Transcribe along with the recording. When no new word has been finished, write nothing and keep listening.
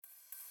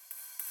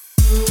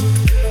I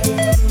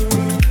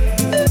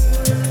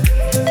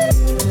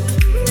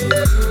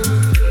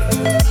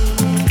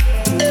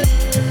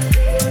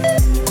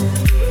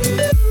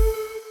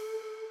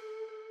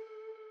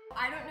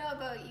don't know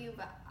about you,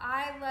 but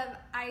I love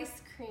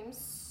ice cream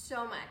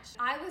so much.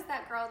 I was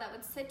that girl that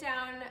would sit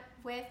down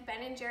with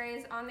Ben &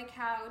 Jerry's on the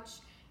couch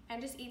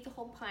and just eat the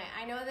whole pint.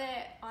 I know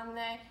that on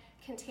the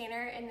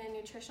container in the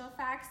nutritional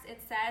facts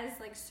it says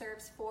like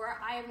serves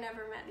 4. I have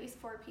never met these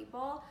 4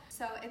 people,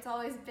 so it's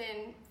always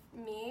been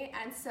me,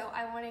 and so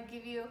I want to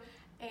give you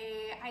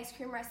a ice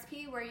cream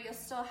recipe where you'll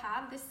still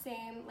have the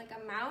same like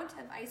amount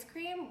of ice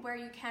cream where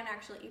you can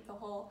actually eat the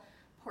whole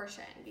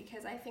portion,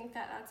 because I think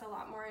that that's a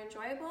lot more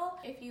enjoyable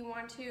if you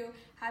want to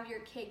have your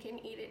cake and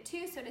eat it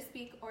too, so to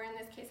speak, or in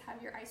this case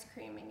have your ice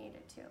cream and eat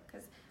it too,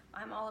 because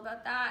I'm all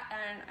about that,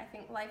 and I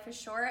think life is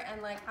short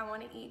and like I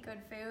want to eat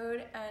good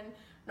food and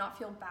not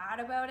feel bad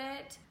about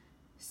it.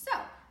 So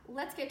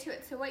let's get to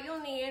it. So what you'll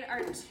need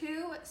are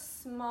 2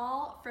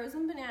 small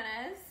frozen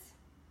bananas,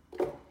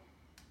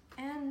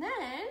 and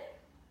then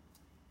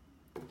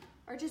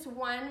or just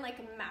 1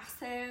 like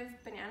massive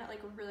banana,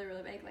 like really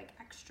big, like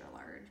extra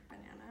large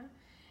banana,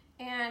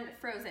 and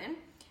frozen,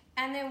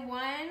 and then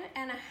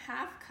 1.5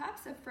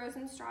 cups of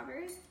frozen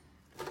strawberries.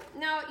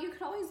 Now you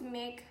could always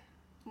make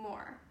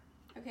more,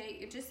 okay?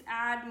 You just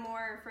add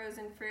more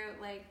frozen fruit,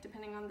 like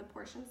depending on the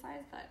portion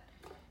size that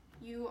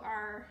you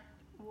are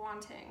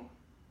wanting.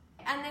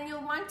 And then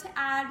you'll want to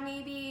add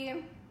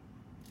maybe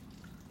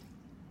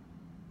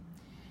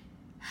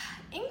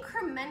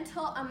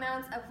incremental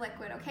amounts of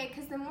liquid, okay?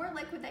 Because the more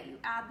liquid that you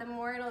add, the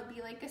more it'll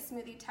be like a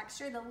smoothie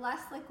texture. The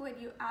less liquid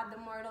you add, the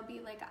more it'll be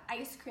like an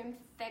ice cream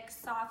thick,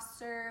 soft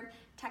serve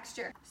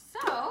texture.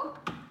 So,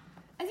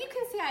 as you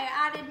can see, I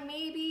added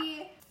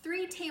maybe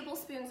 3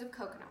 tablespoons of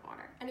coconut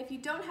water. And if you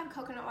don't have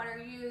coconut water,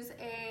 use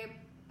a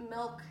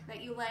milk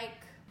that you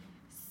like.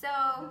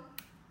 So,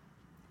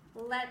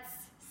 let's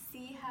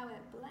see how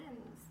it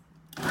blends.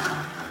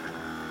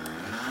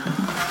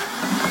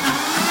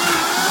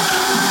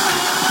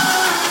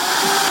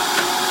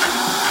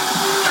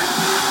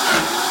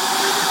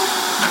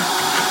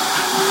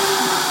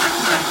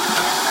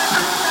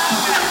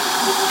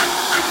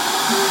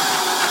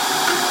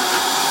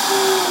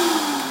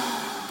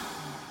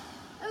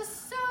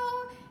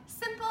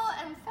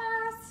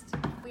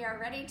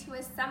 Ready to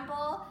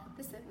assemble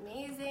this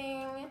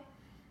amazing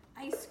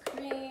ice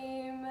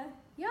cream.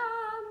 Yum!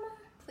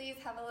 Please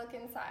have a look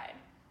inside.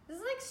 This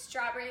is like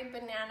strawberry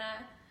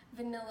banana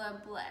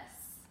vanilla bliss.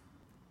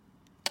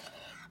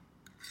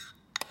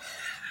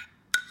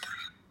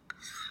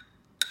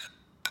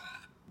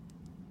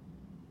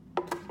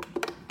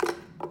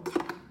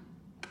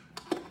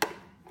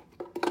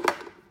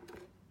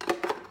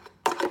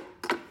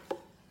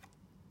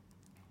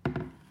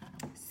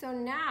 So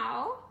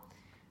now,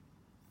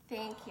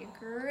 thank you,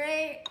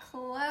 great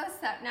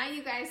close up. Now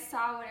you guys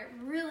saw what it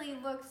really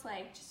looks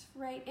like, just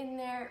right in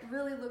there. It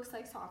really looks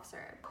like soft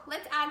serve.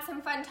 Let's add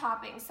some fun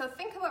toppings. So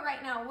think about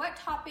right now, what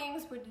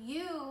toppings would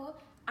you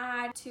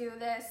add to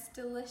this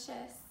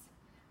delicious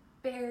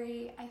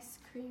berry ice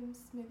cream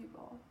smoothie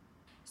bowl?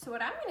 So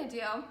what I'm gonna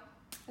do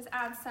is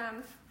add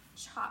some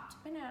chopped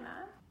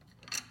banana.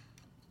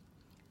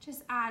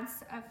 Just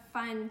adds a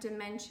fun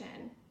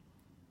dimension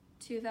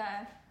to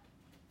the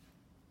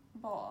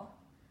bowl.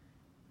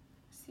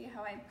 See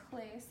how I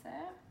place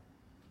it.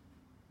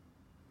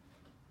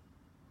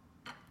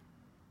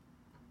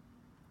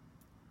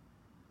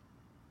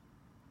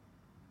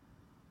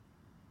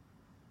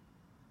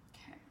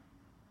 Okay.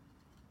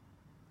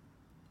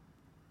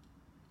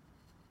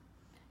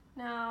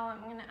 Now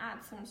I'm going to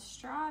add some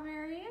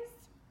strawberries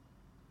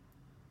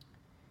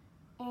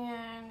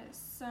and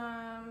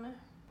some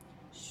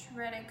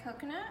shredded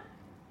coconut.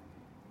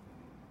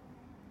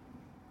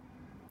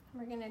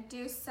 We're going to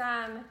do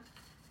some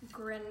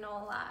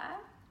granola.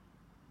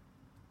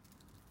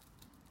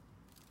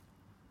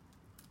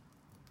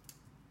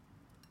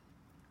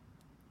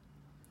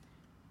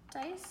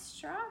 Diced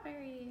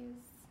strawberries.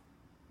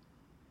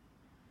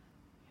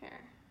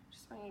 Here,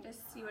 just want you to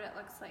see what it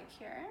looks like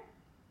here.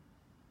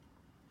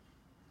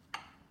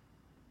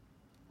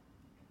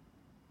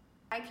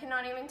 I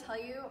cannot even tell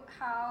you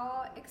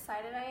how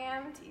excited I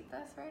am to eat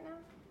this right now.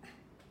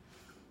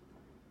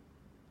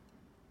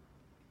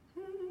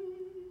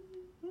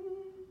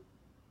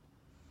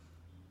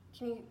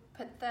 Can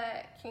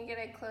you get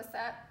a close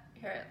up?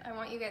 Here, I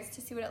want you guys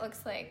to see what it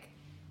looks like.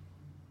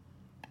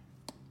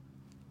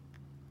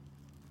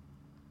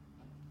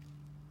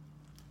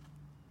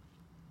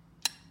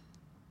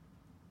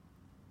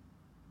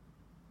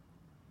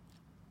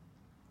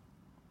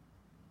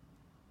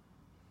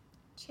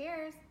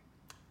 Cheers.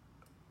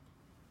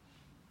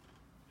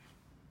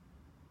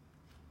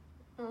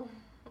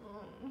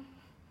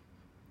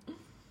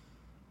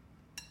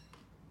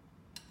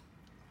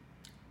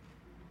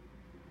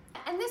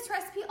 And this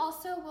recipe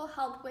also will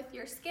help with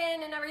your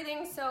skin and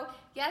everything. So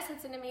yes,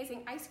 it's an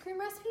amazing ice cream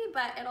recipe,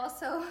 but it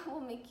also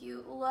will make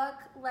you look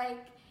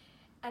like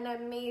an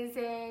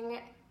amazing,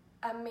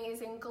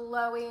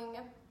 glowing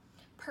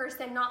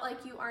person, not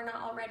like you are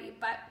not already,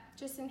 but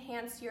just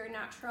enhance your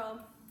natural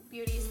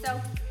beauty.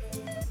 So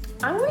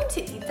I'm going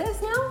to eat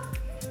this now.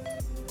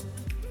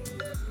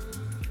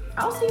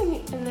 I'll see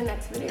you in the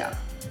next video.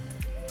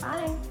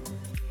 Bye.